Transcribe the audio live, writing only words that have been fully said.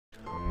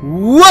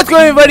What's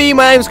going on, everybody?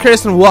 My name's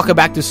Chris and welcome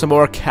back to some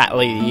more Cat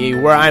Lady,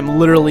 where I'm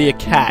literally a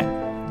cat.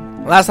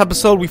 Last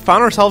episode we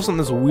found ourselves in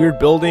this weird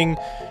building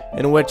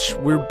in which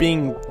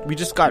we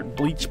just got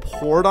bleach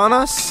poured on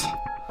us.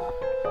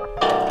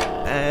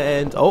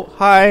 And oh,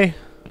 hi.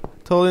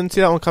 Totally didn't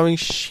see that one coming.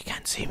 She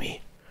can't see me.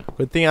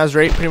 Good thing I was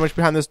right pretty much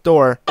behind this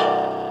door.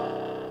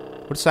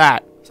 What's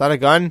that? Is that a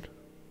gun?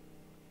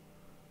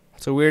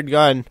 That's a weird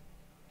gun.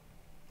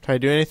 Can I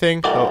do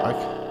anything?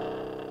 Oh,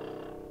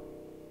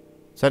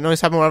 does that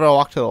noise happen whenever I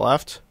walk to the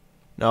left?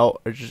 No,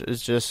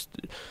 it's just...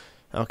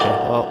 Okay,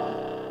 well...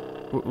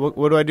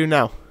 What do I do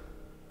now?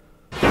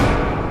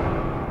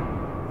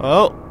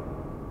 Oh!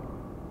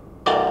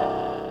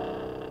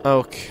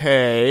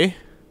 Okay...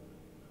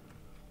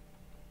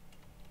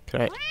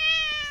 Can I...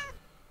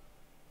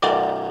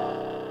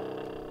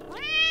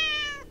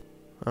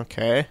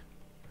 Okay...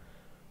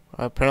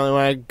 Apparently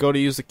when I go to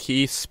use the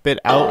key, spit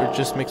out, it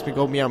just makes me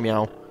go meow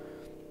meow.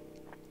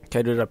 Can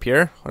I do it up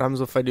here? What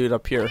happens if I do it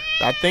up here?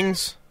 Bad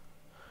things?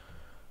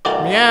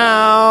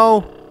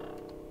 Meow!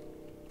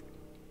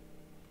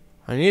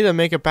 I need to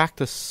make it back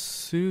to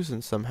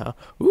Susan somehow.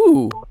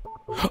 Ooh!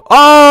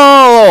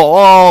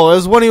 Oh! It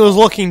was when he was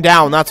looking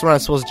down. That's when I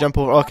was supposed to jump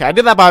over. Okay, I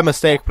did that by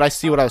mistake, but I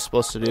see what I was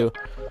supposed to do.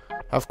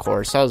 Of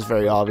course, that was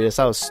very obvious.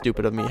 That was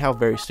stupid of me. How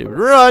very stupid.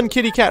 Run,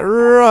 kitty cat,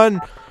 run!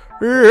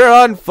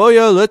 Run for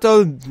your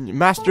little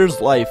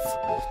master's life.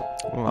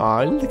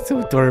 Aw, you look so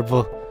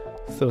adorable.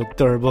 So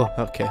adorable.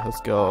 Okay, let's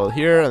go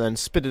here and then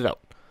spit it out.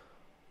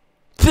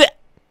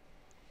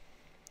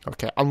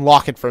 Okay,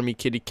 unlock it for me,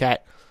 kitty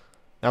cat.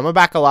 Now I'm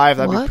back alive.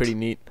 That'd be pretty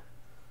neat.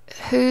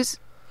 Who's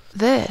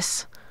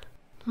this?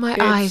 My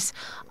eyes.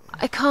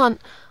 I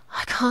can't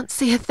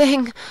see a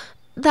thing.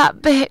 That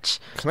bitch.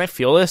 Can I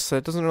feel this?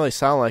 That doesn't really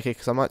sound like it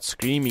because I'm not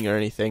screaming or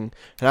anything.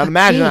 And I'd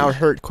imagine that would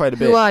hurt quite a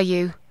bit. Who are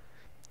you?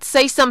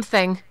 Say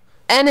something.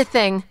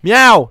 Anything.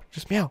 Meow.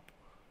 Just meow.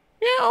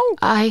 Meow.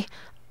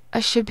 I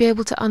should be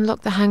able to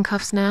unlock the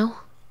handcuffs now.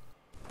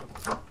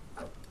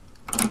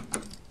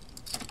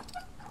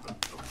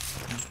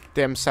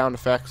 Damn sound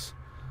effects.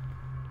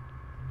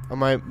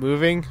 Am I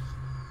moving?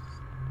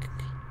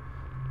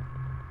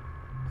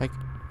 Like,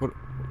 what?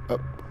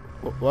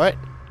 What?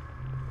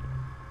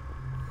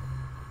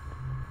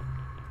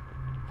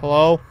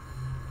 Hello?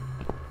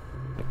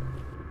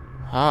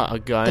 Ah, a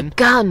gun. The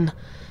gun!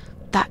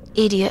 That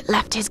idiot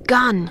left his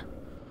gun.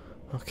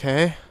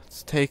 Okay,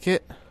 let's take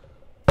it.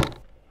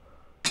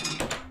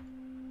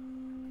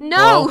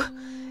 No!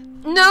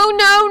 Hello?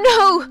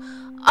 No!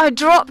 I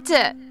dropped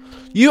it.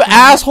 You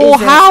asshole,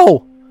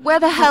 how? Where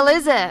the hell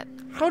is it?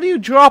 How do you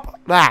drop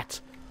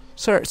that?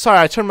 Sorry,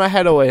 I turned my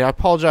head away. I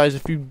apologize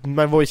if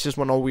my voice just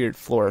went all weird.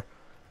 Floor.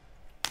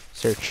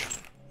 Search.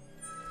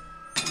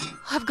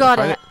 I've got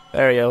it.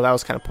 There you go. That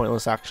was kind of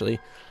pointless, actually.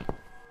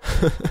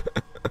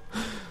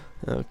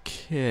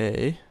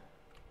 Okay.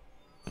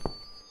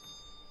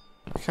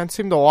 I can't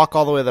seem to walk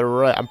all the way to the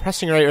right. I'm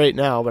pressing right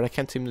now, but I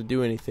can't seem to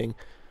do anything.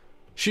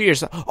 Shoot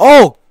yourself.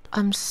 Oh!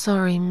 I'm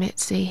sorry,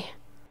 Mitzi.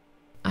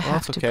 I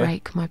have to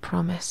break my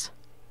promise.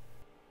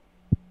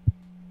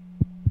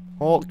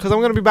 Well, because I'm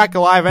going to be back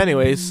alive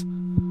anyways.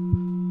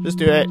 Just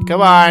do it.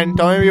 Come on.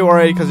 Don't even be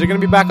worried, because you're going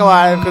to be back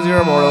alive, because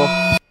you're immortal.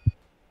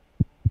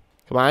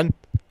 Come on.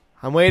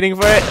 I'm waiting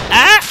for it.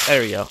 Ah!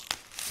 There we go.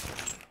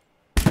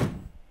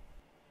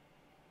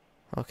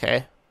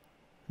 Okay.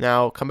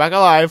 Now, come back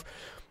alive.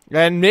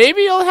 And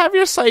maybe you'll have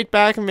your sight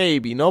back.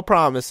 Maybe. No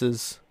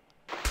promises.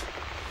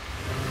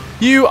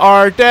 You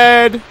are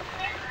dead.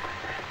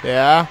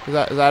 Yeah? Is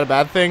that a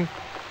bad thing?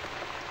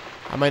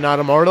 Am I not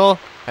immortal?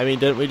 I mean,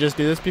 didn't we just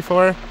do this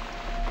before?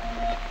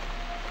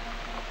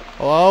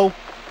 Hello?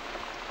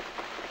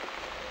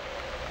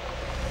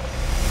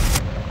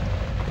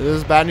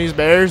 Is this bad news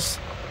bears?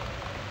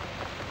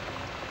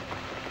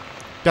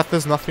 Got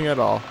this nothing at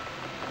all.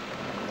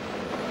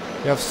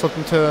 You have slipped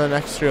into the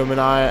next room and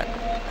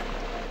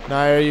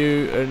now are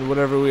you and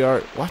whatever we are.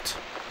 What?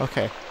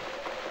 Okay.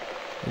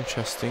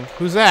 Interesting.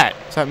 Who's that?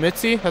 Is that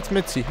Mitzi? That's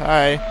Mitzi.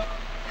 Hi.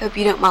 Hope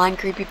you don't mind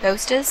creepy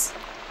posters.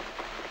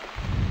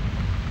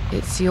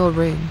 It's your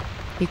room.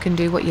 You can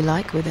do what you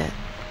like with it.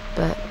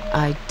 But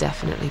I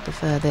definitely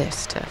prefer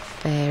this to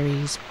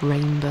fairies,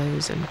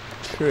 rainbows, and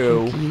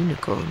pink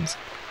unicorns.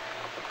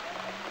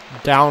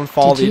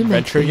 Downfall the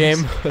adventure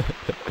game?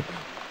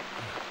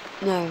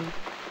 No.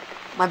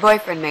 My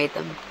boyfriend made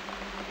them.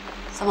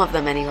 Some of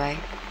them, anyway.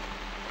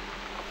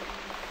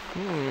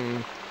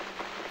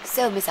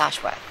 So, Miss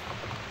Ashworth,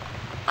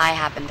 I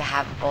happen to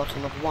have a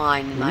bottle of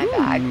wine in my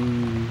bag.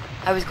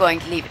 I was going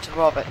to leave it to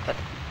Robert, but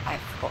I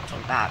forgot all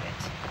about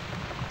it.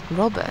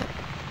 Robert?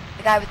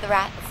 The guy with the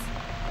rats?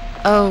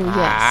 Oh,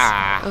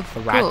 yes. Of the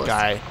rat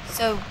guy.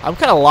 So, I'm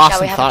kind of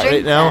lost in have thought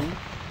right now. Then?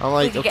 I'm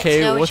like,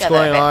 okay, what's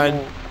going on?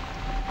 More.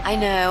 I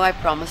know, I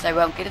promised I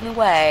won't get in the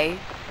way.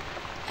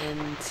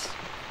 And,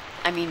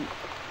 I mean,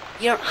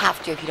 you don't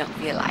have to if you don't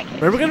feel like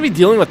it. We're going to be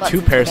dealing with two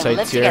Since parasites we're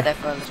gonna live here. Together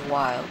for a little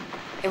while.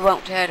 It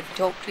won't hurt if we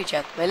talk to each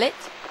other, will it?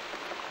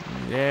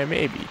 Yeah,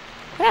 maybe.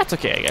 That's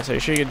okay, I guess. Are you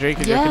sure you can drink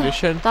in your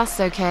condition? That's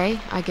okay,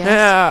 I guess.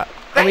 Yeah,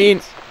 I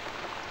mean,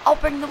 I'll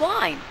bring the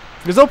wine.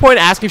 There's no point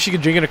asking if she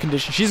could drink in a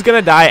condition. She's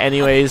gonna die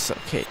anyways.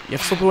 Okay, you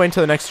have to slip away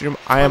into the next room.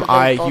 I am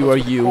I, you are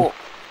you.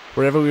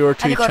 Wherever we were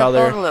to each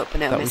other,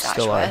 that we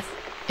still are.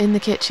 In the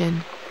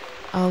kitchen.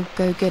 I'll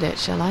go get it,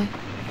 shall I?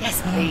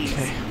 Yes, please.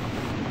 Okay.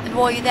 And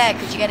while you're there,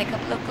 could you get a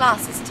couple of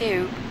glasses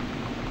too?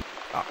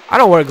 I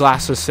don't wear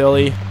glasses,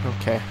 silly.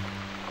 Okay.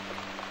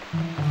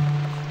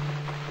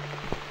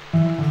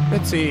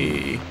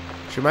 Mitzi.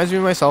 She reminds me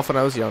of myself when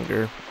I was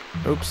younger.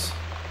 Oops.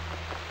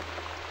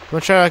 I'm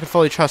not sure I can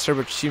fully trust her,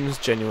 but she seems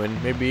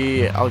genuine.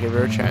 Maybe I'll give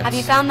her a chance. Have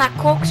you found that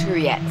corkscrew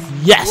yet?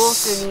 Yes! You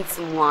also need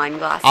some wine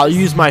glasses. I'll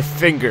use my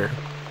finger.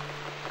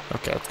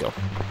 Okay, let's go.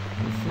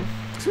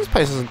 This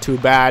place isn't too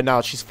bad now.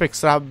 She's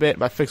fixed it up a bit.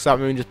 By fixed up,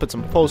 maybe just put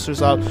some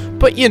posters up.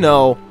 But you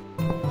know.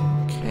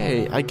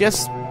 Okay, I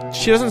guess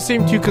she doesn't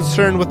seem too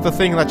concerned with the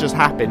thing that just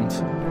happened.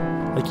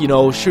 Like, you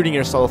know, shooting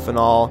herself and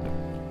all.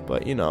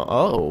 But, you know,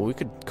 oh, we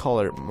could call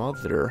her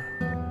mother.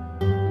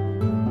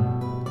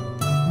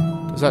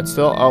 Is that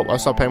still? Oh, I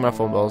stopped paying my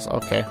phone bills.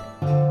 Okay.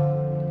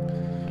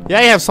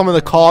 Yeah, you have someone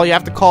to call. You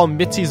have to call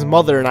Mitzi's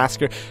mother and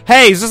ask her,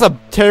 hey, is this a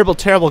terrible,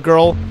 terrible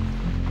girl?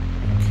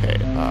 Okay,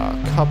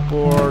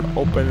 cupboard,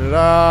 open it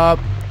up.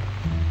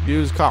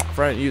 Use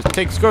friend. Use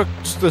take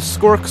the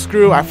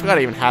corkscrew. I forgot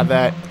I even had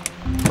that.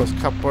 Close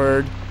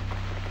cupboard.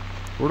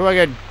 Where do I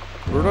get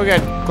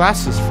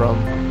glasses from?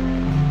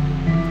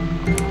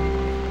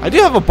 I do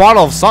have a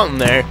bottle of something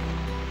there.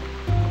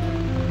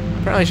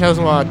 Apparently she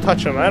doesn't want to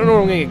touch them. I don't know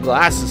where I'm gonna get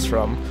glasses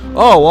from.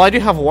 Oh, well, I do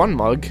have one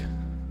mug.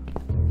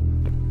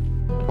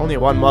 Only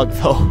one mug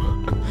though.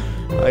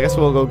 I guess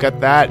we'll go get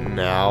that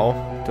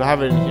now. Do I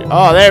have it in here?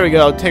 Oh, there we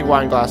go. Take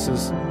wine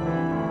glasses.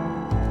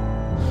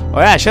 Oh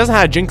yeah, she hasn't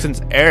had a drink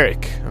since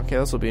Eric. Okay,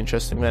 this will be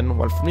interesting then.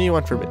 One for me,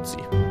 one for Mitzi.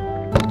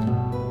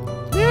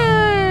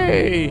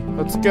 Yay!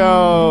 Let's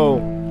go.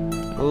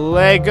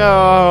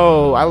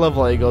 Lego. I love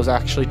Legos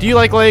actually. Do you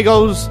like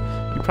Legos?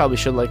 You probably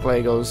should like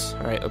Legos.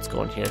 All right, let's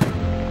go in here.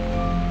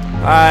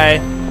 Hi.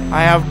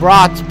 I have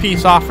brought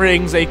peace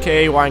offerings,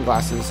 aka wine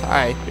glasses.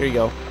 Hi. Here you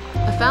go.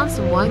 I found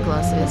some wine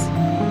glasses.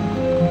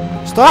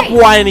 Stop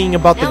whining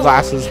about the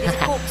glasses.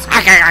 Now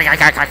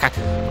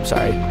I'm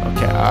sorry.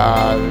 Okay,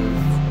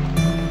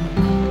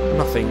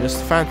 nothing,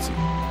 just fancy.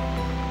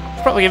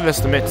 Should probably give this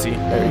to Mitzi.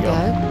 There we go.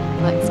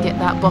 Let's get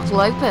that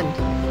bottle opened.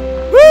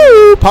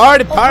 Woo!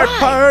 Party, Alright.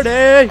 party!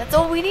 That's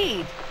all we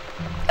need.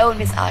 Oh, and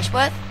Miss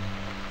Ashworth,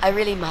 I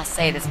really must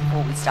say this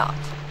before we start.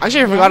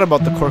 Actually, I forgot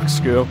about the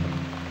corkscrew.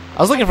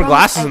 I was looking for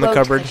glasses in the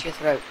cupboard. Slit your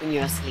throat when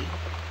you're asleep.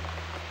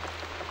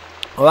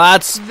 Well,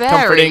 that's Very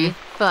comforting.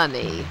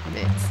 funny,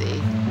 Mitzi.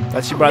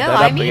 That she brought no, that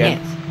I up mean again.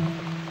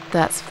 it.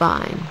 That's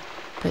fine.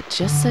 But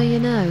just so you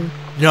know,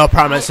 No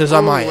promises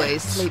on my always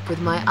end. sleep with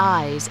my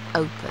eyes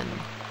open.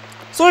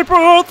 Sleep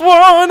with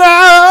one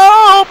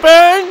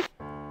eye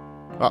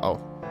open. Uh-oh.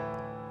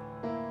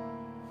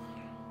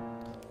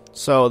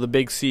 So, the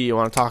big C, you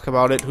want to talk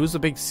about it? Who's the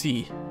big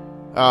C?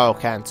 Oh,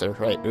 Cancer,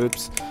 right,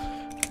 oops.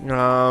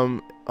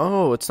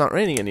 Oh, it's not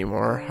raining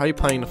anymore. How are you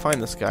planning to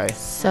find this guy?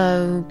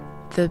 So,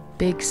 the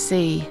big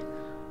C.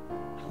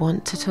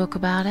 Want to talk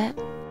about it?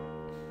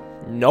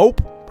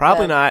 Nope,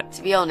 probably Well, not.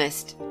 To be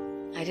honest,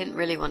 I didn't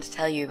really want to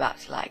tell you about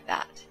it like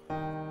that.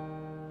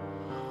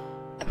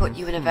 I put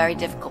you in a very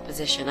difficult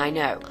position, I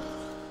know.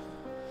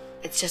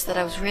 It's just that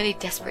I was really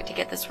desperate to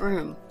get this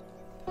room.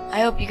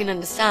 I hope you can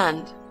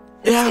understand.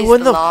 This Yeah, is when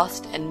the the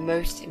last and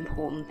most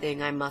important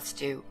thing I must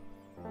do.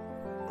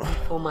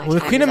 Before my when the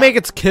time Queen is of up.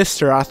 Maggots kissed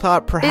her, I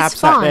thought perhaps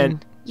It's that fine.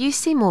 meant You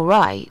seem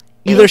alright.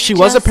 either It's she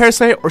was a just-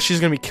 parasite or she's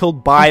gonna be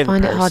killed by I the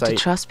find it hard to parasite.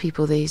 trust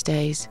people these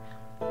days.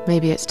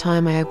 Maybe it's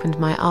time I opened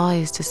my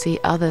eyes to see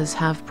others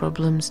have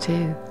problems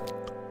too.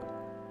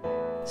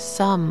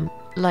 Some,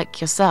 like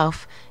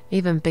yourself,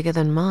 even bigger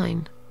than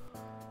mine.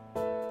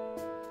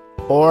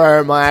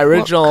 Or my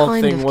original what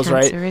kind thing of was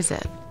cancer right. is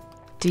it?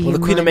 Do you Well, the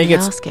Queen of mind me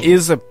Maggots asking?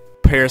 is a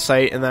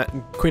parasite, and that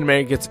Queen of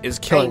Maggots is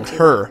killing Brain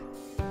her.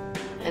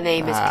 Her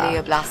name is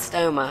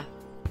glioblastoma.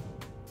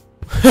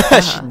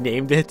 She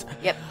named it.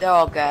 Yep, they're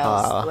all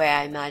girls, the way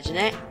I imagine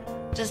it.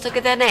 Just look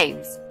at their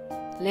names.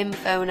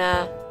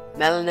 Lymphoma,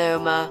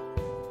 melanoma,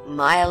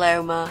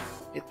 myeloma,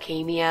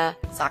 leukemia,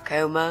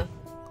 sarcoma.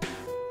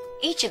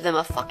 Each of them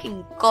a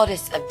fucking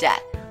goddess of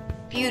death.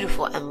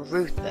 Beautiful and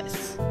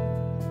ruthless.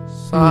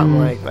 Something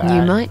like that.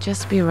 You might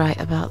just be right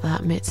about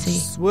that, Mitzi.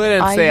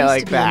 Wouldn't I say it used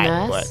like to be a that,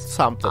 nurse. but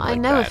something I like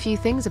know that. a few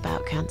things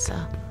about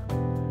cancer.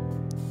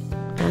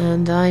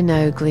 And I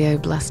know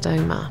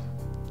glioblastoma.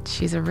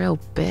 She's a real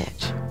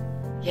bitch.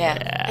 Yeah,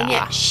 and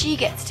yet she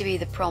gets to be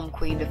the prom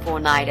queen before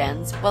night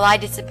ends, while I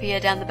disappear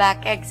down the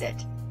back exit.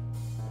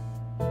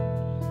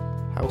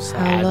 How How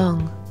sad.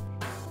 long?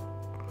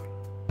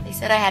 They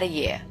said I had a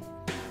year.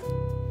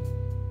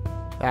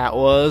 That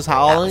was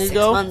how That long was 6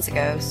 ago? months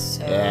ago,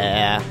 so...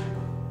 Yeah,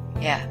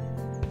 Yeah,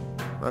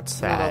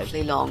 that's not sad.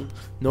 awfully long.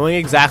 Knowing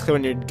exactly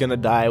when you're gonna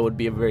die would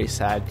be a very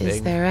sad Is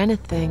thing. there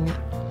anything?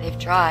 They've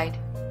tried.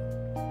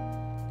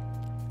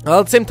 Well,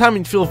 at the same time,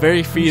 you'd feel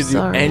very free to do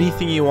Sorry.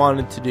 anything you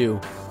wanted to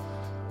do.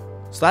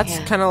 So that's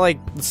Yeah. kind of like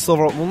the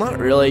silver. Well, not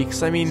really,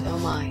 because I mean, So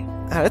am I.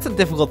 That's a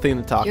difficult thing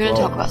to talk You're about.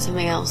 gonna talk about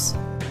something else.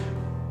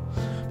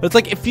 But it's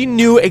like, if you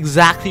knew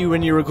exactly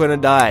when you were going to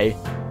die,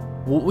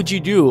 what would you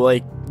do?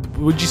 Like,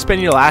 would you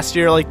spend your last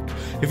year, like,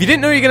 if you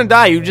didn't know you're going to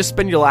die, you would just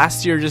spend your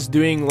last year just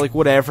doing, like,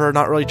 whatever,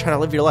 not really trying to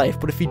live your life.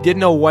 But if you did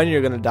know when you're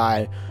going to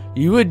die,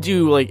 you would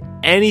do, like,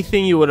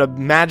 anything you would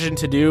imagine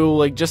to do,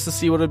 like, just to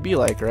see what it'd be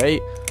like,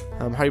 right?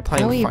 How are you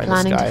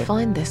planning to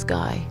find this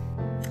guy?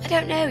 I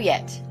don't know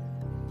yet.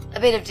 A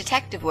bit of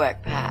detective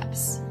work,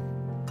 perhaps.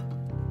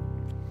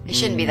 It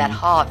shouldn't be that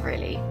hard,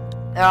 really.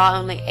 There are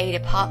only 8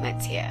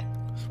 apartments here.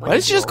 Why don't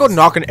you just go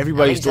knock on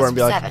everybody's door and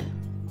be like,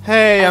 7.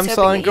 hey, I'm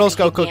selling Girl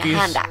Scout cookies.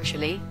 Hand,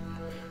 actually.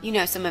 You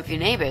know some of your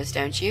neighbors,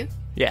 don't you?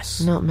 Yes.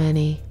 Not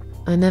many.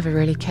 I never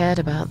really cared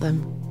about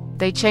them.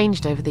 They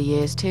changed over the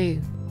years, too.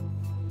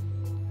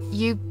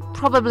 You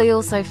probably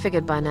also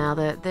figured by now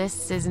that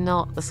this is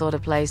not the sort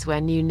of place where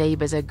new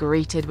neighbors are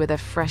greeted with a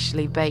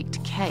freshly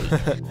baked cake.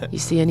 You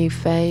see a new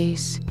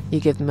face,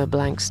 you give them a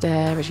blank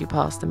stare as you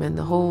pass them in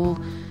the hall,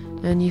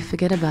 and you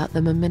forget about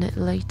them a minute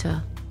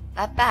later.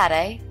 That bad,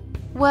 eh?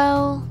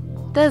 Well,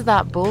 there's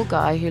that bald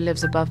guy who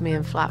lives above me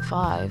in flat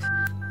 5.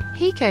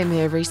 He came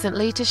here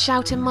recently to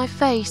shout in my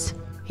face.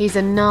 He's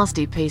a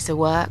nasty piece of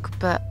work,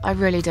 but I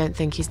really don't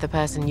think he's the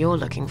person you're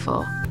looking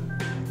for.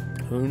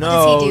 Who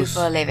knows? What does he do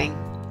for a living?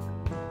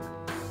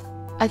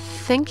 I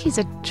think he's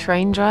a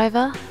train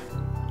driver.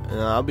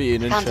 That'll be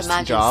an interesting Can't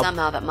imagine job.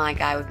 somehow that my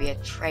guy would be a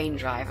train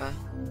driver.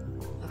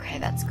 Okay,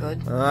 that's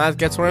good. That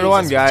gets 1 to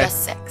 1, guy.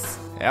 Just 6.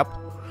 Yep.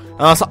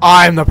 Unless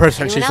I'm the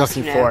person Anyone she's else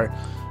looking you know? for.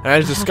 And I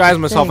just disguise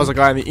myself as a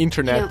guy on the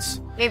internet. You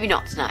know, maybe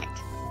not tonight.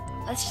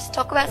 Let's just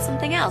talk about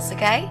something else,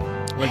 okay?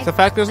 Like the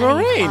fact there's no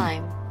rain.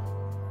 Time.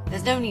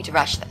 There's no need to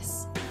rush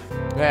this.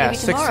 Yeah, Maybe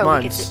 6 tomorrow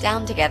we could months. sit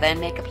down together and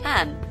make a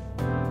plan.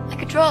 I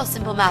could draw a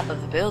simple map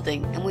of the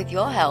building, and with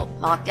your help,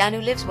 mark down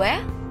who lives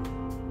where.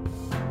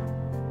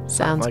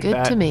 Sounds like good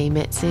that. to me,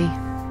 Mitzi.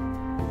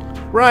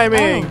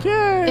 Rhyming! Oh,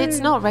 Yay! it's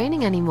not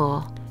raining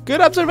anymore.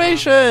 Good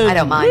observation! I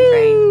don't mind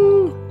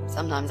Woo! rain.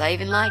 Sometimes I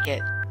even like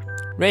it.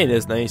 Rain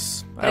is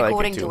nice. But I like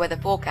according it to too. weather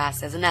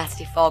forecast, there's a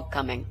nasty fog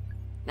coming.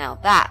 Now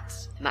that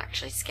I'm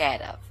actually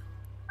scared of.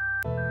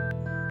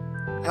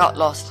 I got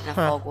lost in a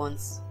fog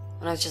once,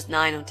 when I was just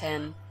 9 or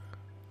 10.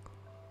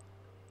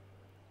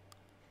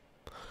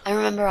 I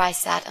remember I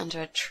sat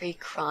under a tree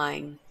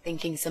crying,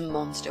 thinking some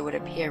monster would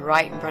appear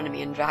right in front of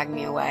me and drag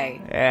me away.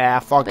 Yeah,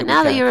 fog. But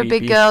now that you're a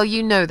big girl,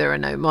 you know there are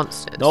no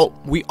monsters. Nope,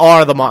 we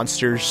are the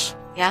monsters.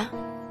 Yeah?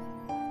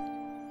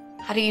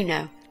 How do you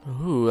know?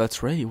 Ooh,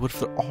 that's right. What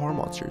if there are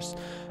monsters?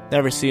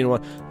 Never seen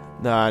one.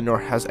 Nah, nor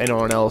has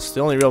anyone else.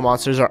 The only real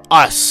monsters are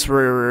us,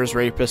 murderers,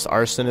 rapists,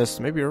 arsonists.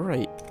 Maybe you're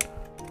right.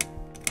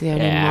 The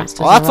only monsters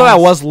Well, that's are what I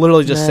us. was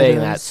literally just saying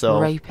that, Murderers, so.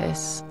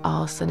 rapists,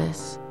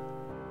 arsonists.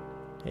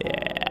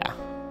 Yeah.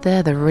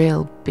 They're the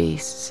real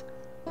beasts.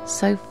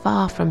 So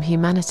far from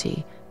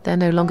humanity, they're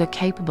no longer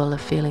capable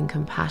of feeling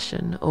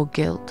compassion or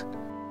guilt.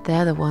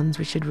 They're the ones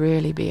we should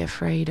really be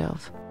afraid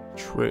of.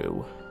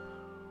 True.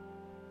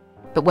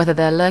 But whether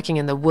they're lurking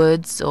in the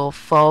woods or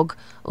fog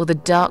or the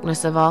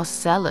darkness of our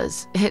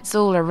cellars, it's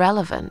all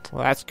irrelevant.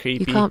 Well, that's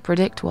creepy. You can't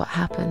predict what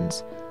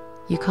happens.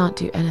 You can't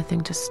do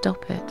anything to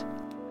stop it.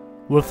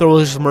 What if there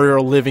was just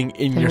murderer living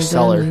in your There is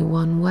cellar? only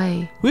one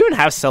way. We even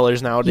have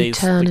cellars You nowadays.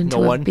 turn like, into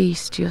no a one.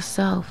 beast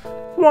yourself.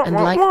 And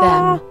like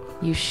them,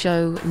 you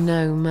show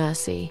no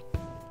mercy.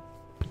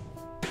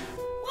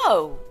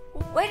 Whoa!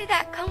 Where did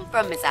that come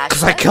from, Miss Ashworth?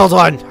 Because I killed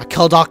one. I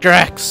killed Dr.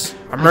 X.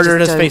 I murdered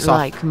his face I off.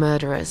 like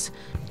murderers.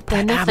 They're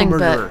I'm a nothing but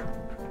murderer.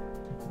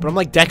 But I'm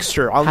like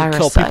Dexter. I'll only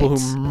kill people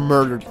parasites. who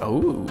murdered.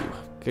 Oh,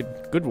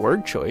 good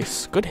word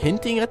choice. Good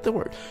hinting at the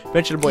word.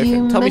 Mention a You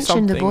boyfriend. Tell me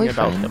mentioned a something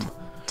about boyfriend. him.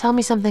 Tell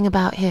me something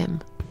about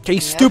him. Okay,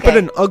 he's stupid okay.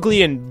 and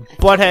ugly and Let's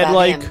talk butthead about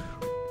like. him.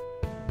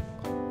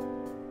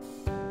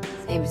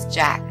 His name's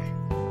Jack.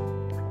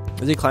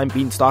 Does he climb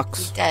He's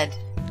beanstalks? dead.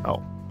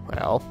 Oh,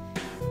 well.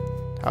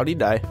 How'd he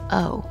die?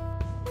 Oh,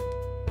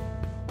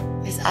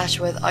 Miss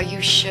Ashworth, are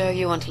you sure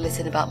you want to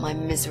listen about my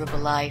miserable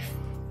life?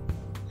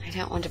 I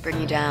don't want to bring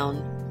you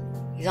down.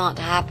 These aren't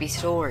happy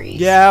stories.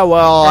 Yeah,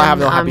 well, I have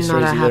no happy I'm not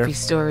stories a either. happy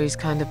stories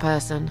kind of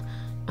person.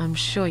 I'm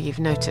sure you've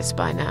noticed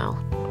by now.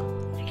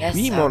 I guess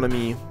Me, so. mon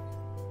ami.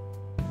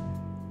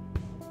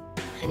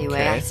 Anyway,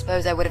 Okay. I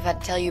suppose I would have had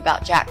to tell you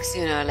about Jack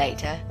sooner or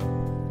later.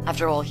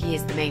 After all, he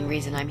is the main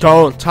reason I'm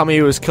Don't tell me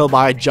he was killed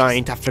by a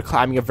giant after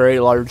climbing a very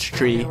large here. I don't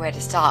tree. know where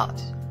to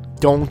start.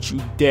 Don't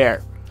you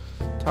dare.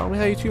 Tell me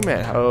how you two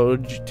met. How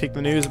did you take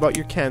the news about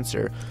your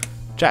cancer?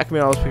 Jack made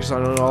all those pictures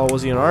on it all.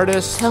 Was he an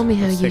artist? Tell me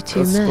how Let's you take- two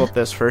let's go met. up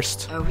this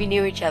first. Oh, we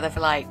knew each other for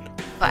like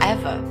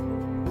forever.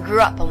 We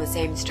grew up on the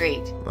same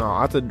street. Oh,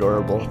 that's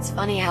adorable. It's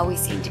funny how we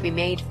seem to be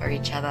made for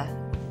each other.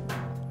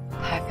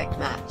 Perfect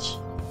match.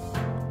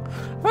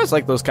 I always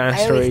like those kind of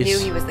I always stories.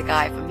 knew he was the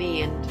guy for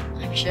me, and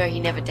I'm sure he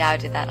never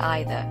doubted that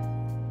either.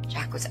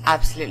 Jack was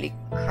absolutely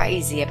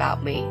crazy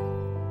about me.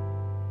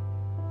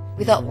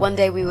 We thought one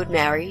day we would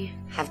marry,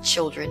 have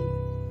children,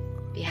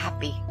 be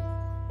happy.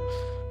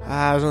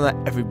 Isn't that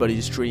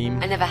everybody's dream?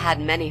 I never had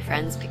many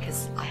friends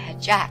because I had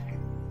Jack.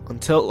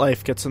 Until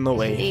life gets in the I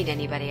didn't way. need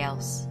anybody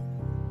else.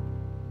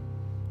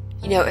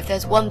 You know, if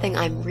there's one thing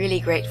I'm really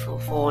grateful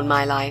for in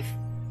my life,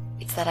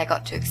 it's that I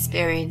got to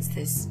experience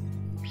this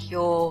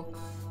pure,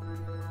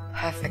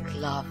 perfect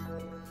love.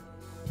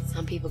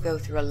 Some people go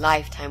through a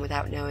lifetime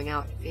without knowing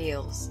how it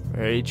feels.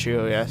 Very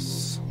true,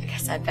 yes. I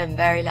guess I've been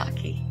very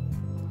lucky.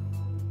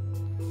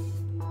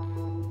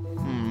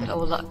 But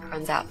all luck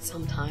runs out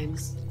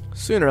sometimes.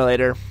 Sooner or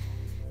later.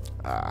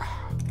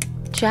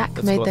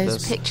 Jack made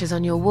those pictures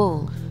on your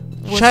wall.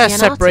 Try to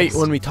separate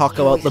when we talk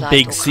about the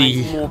big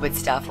C. Morbid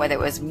stuff, whether it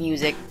was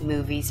music,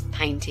 movies,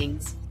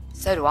 paintings.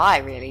 So do I,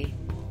 really.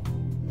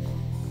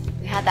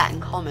 We had that in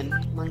common,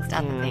 amongst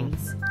other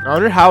things. I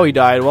wonder how he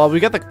died. Well, we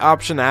got the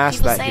option to ask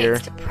People that say here.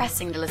 It's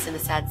depressing to listen to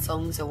sad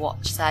songs or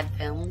watch sad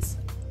films.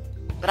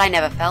 But I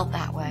never felt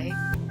that way.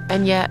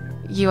 And yet,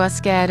 you are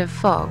scared of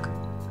fog.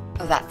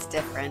 Oh, that's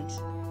different.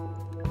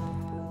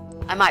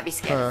 I might be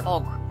scared of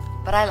fog,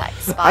 but I like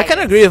spiders. I kind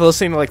of agree with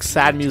listening to like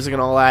sad music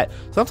and all that.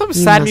 Sometimes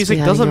You sad must music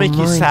be out doesn't of make your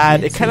you mind, sad.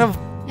 It Mitzi. kind of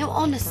No,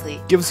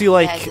 honestly. gives you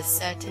like, There's a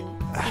certain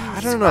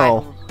I don't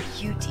know.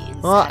 beauty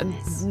in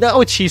sadness. Not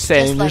what she's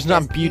saying. Just There's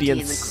like not beauty in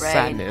the grey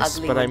and sadness,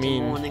 ugly but I winter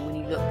mean, morning when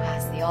you look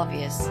past the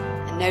obvious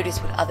and notice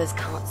what others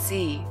can't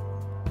see.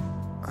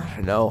 I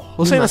don't know.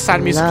 Listening to must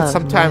sad music can love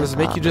sometimes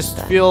my make you just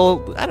apartment,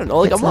 feel, I don't know,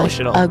 like It's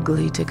emotional. like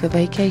Ugly took a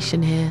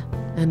vacation here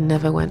and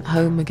never went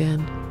home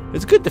again.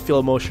 It's good to feel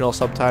emotional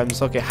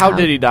sometimes. Okay, how How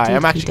did he die? did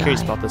I'm he actually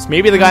curious die? about this.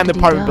 Maybe the How guy in the did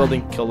he apartment die?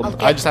 building killed I'll him.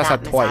 get I just to asked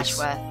that Miss twice.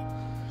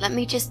 Ashworth. Let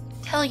me just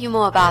tell you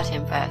more about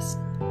him first,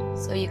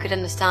 so you could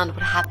understand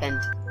what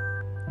happened.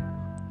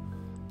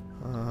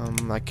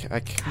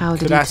 I How could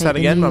did you ask take that the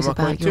again, but I'm news not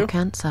going about your to.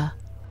 cancer?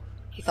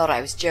 He thought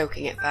I was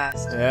joking at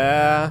first.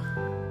 Yeah.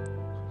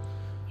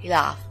 He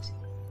laughed.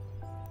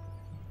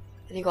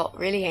 Then he got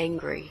really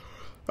angry.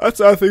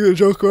 That's I think the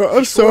joke. I'm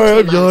I sorry,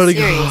 I'm told him I was yawning.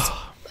 serious,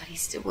 but he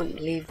still wouldn't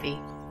believe me.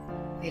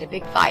 We had a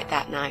big fight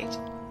that night.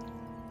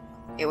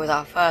 It was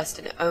our first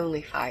and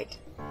only fight.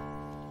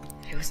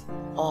 It was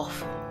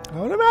awful. I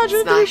would imagine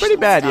it to be Smashed pretty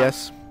and bad, stuff.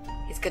 yes.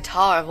 His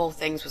guitar, of all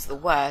things, was the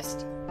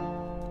worst.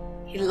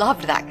 He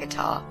loved that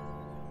guitar.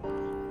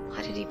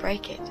 Why did he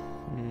break it?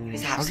 He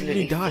was How did he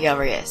absolutely die?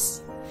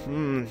 furious.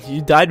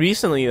 You died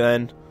recently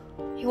then.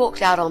 He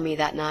walked out on me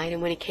that night,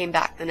 and when he came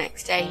back the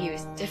next day, he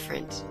was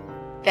different.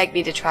 Begged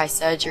me to try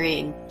surgery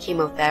and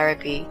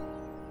chemotherapy.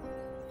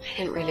 I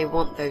didn't really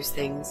want those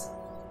things,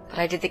 but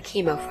I did the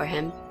chemo for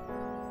him.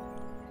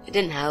 It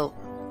didn't help.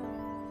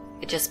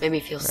 It just made me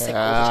feel sick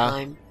all the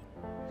time.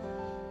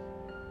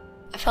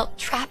 I felt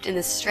trapped in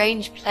this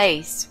strange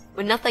place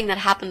where nothing that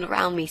happened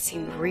around me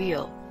seemed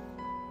real.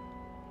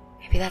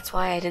 Maybe that's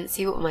why I didn't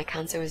see what my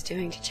cancer was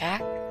doing to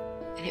Jack,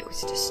 and it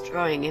was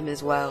destroying him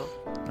as well.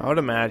 I would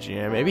imagine,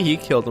 yeah. Maybe he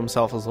killed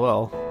himself as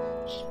well.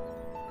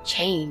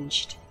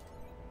 Changed.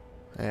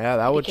 Yeah,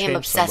 that would Became change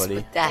obsessed somebody.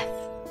 with death.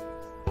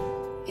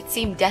 It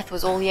seemed death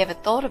was all he ever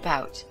thought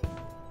about,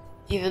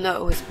 even though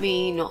it was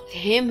me, not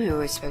him, who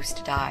was supposed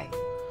to die.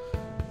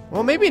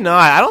 Well, maybe not.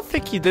 I don't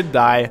think he did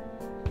die.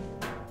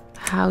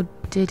 How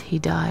did he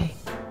die?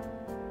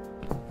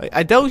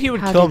 I doubt he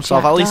would How kill did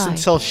himself, Jack at least die?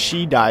 until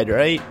she died,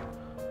 right?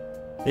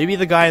 Maybe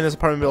the guy in this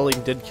apartment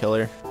building did kill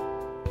her.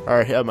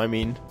 Or him, I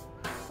mean.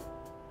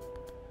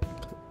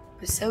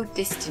 It was so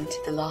distant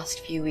in the last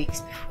few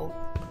weeks before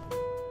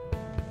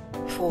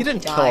He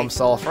didn't kill died.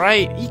 himself,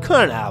 right? He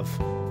couldn't have.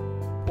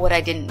 What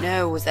I didn't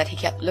know was that he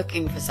kept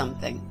looking for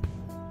something.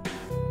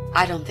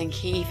 I don't think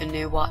he even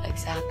knew what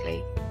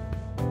exactly.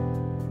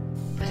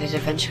 But it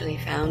eventually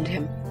found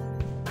him.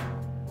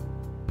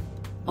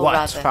 Or What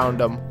rather, found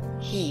him?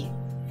 he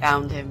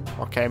found him.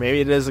 Okay,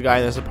 maybe it is the guy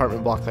in this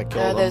apartment block that There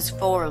are killed him. those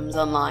forums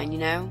online, you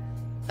know?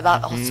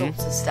 About all Mhm.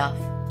 sorts of stuff.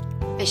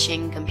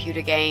 Fishing,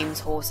 computer games,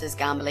 horses,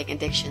 gambling,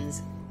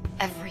 addictions.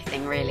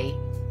 Everything, really.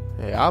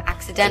 Yep.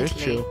 Accidentally,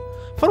 Very true.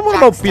 Found one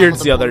Jack about beards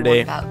stumbled the other upon one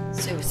day. about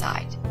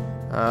suicide.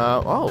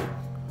 Oh.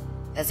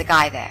 There's a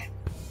guy there.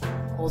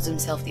 Calls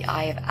himself the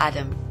Eye of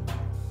Adam.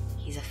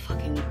 He's a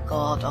fucking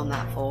god on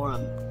that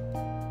forum.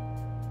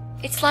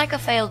 It's like a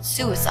failed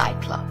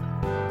suicide club.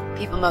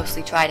 People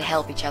mostly try to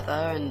help each other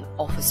and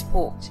offer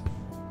support.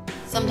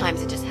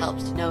 Sometimes it just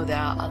helps to know there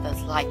are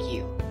others like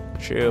you.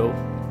 True.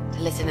 To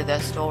listen to their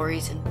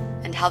stories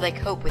and how they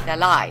cope with their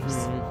lives.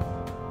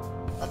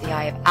 But the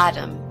Eye of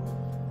Adam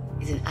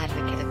is an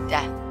advocate of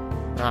death.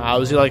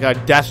 Was he like a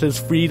death is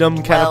freedom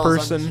kind of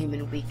Dwells on person?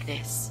 human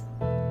weakness.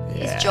 Yeah.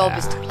 His job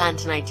is to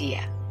plant an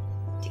idea,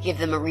 to give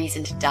them a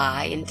reason to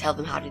die and tell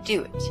them how to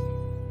do it,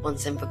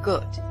 once and for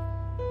good.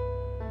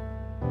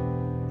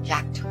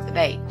 Jack took the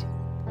bait.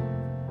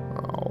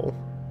 Oh.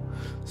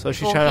 So she's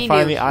Before trying he to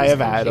find knew, the he Eye was of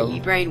completely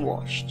Adam.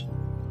 brainwashed.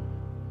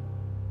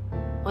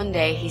 One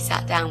day he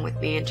sat down with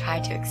me and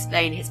tried to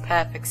explain his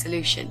perfect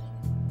solution.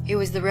 It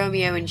was the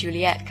Romeo and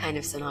Juliet kind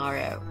of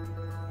scenario.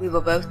 We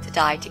were both to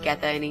die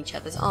together in each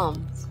other's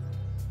arms.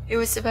 It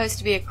was supposed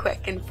to be a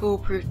quick and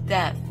foolproof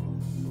death.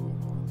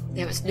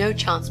 There was no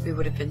chance we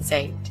would have been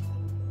saved.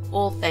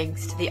 All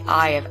thanks to the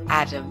Eye of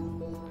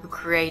Adam, who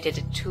created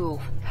a tool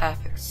for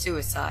perfect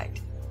suicide.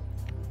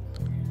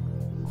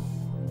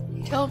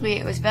 He told me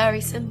it was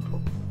very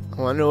simple.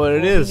 I wonder what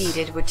it All is. we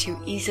needed were 2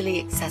 easily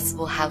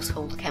accessible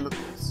household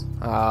chemicals,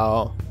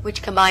 Oh.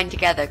 which combined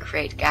together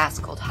create a gas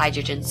called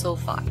hydrogen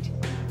sulfide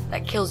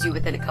that kills you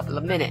within a couple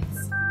of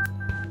minutes.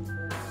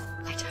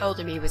 I told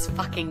him he was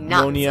fucking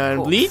nuts. Ammonia of and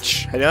course.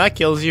 bleach? I know that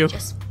kills you. He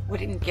just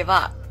wouldn't give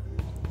up.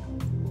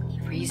 He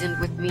reasoned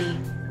with me,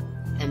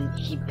 then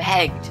he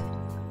begged,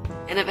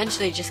 and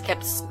eventually just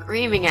kept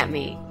screaming at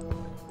me.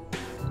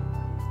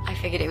 I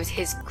figured it was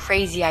his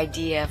crazy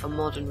idea of a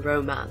modern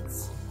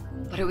romance,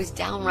 but it was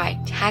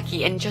downright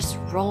tacky and just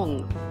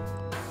wrong.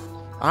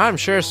 I'm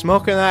sure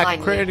smoking that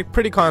Finally,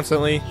 pretty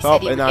constantly. He Oh,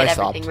 said he and would now I get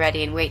stopped. everything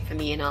ready and wait for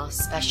me in our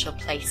special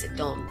place at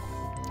dawn.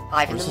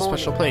 5 in Where's the the morning.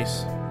 special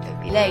place?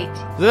 Don't be late.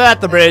 Is it at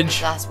the Those were bridge?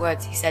 his last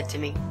words he said to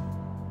me.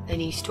 Then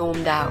he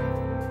stormed out.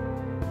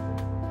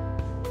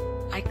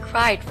 I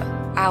cried for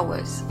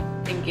hours,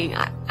 thinking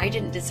I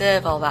didn't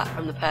deserve all that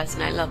from the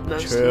person I loved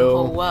most in the True.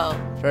 whole world.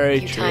 Very A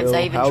few true. times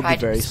I even That would be tried to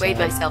very persuade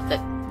sad. myself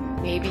that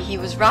maybe he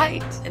was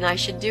right and I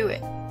should do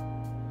it.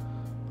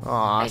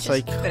 Aw, I it's just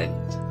like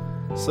couldn't.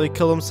 so he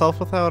killed himself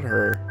without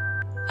her.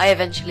 I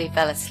eventually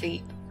fell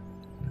asleep.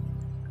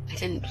 I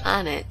didn't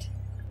plan it.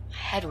 My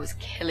head was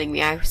killing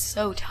me. I was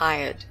so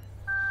tired.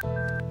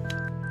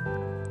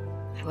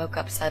 I woke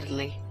up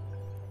suddenly.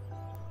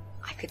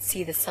 I could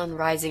see the sun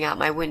rising out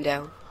my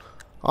window.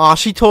 Aw,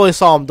 she totally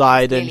saw him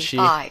die, didn't Nearly she?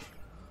 5.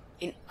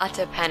 In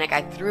utter panic,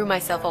 I threw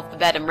myself off the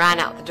bed and ran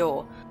out the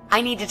door.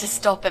 I needed to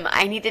stop him.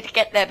 I needed to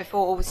get there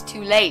before it was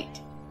too late.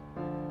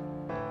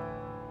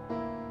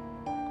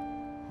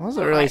 That was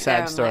a really Right there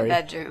sad in story. my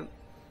bedroom.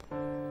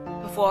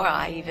 Before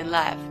I even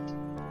left.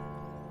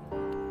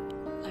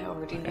 I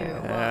already knew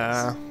it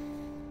Yeah. was.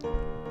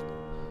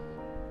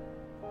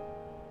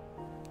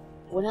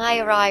 When I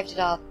arrived at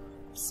our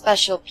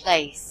special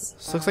place,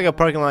 This looks like a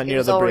parking lot it near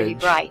was the already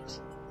bridge. bright.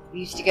 We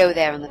used to go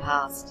there in the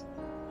past.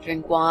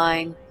 Drink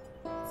wine,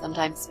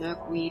 sometimes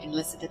smoke weed and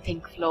listen to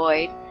Pink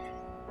Floyd,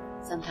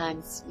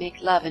 sometimes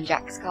make love in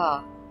Jack's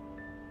car.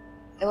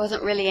 There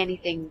wasn't really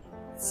anything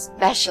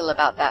special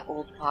about that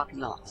old parking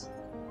lot.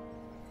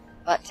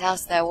 But to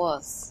us there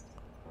was.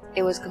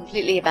 It was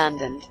completely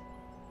abandoned.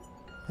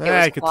 Yeah,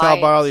 was I could tell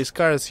quiet. by all these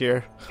cars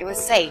here. It was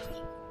safe.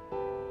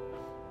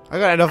 I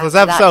got enough of this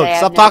After that episode. day, I've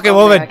Stop never talking,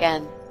 gone there woman.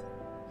 again.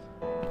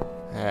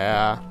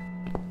 Yeah.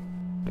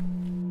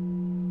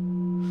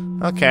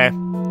 Okay.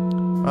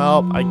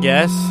 Well, I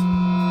guess.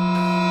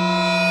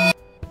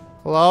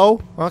 Hello?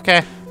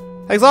 Okay.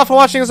 Thanks a lot for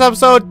watching this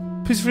episode.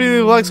 Please feel free to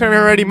leave a like, subscribe if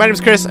you're ready. My name is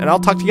Chris, and I'll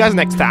talk to you guys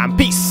next time.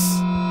 Peace!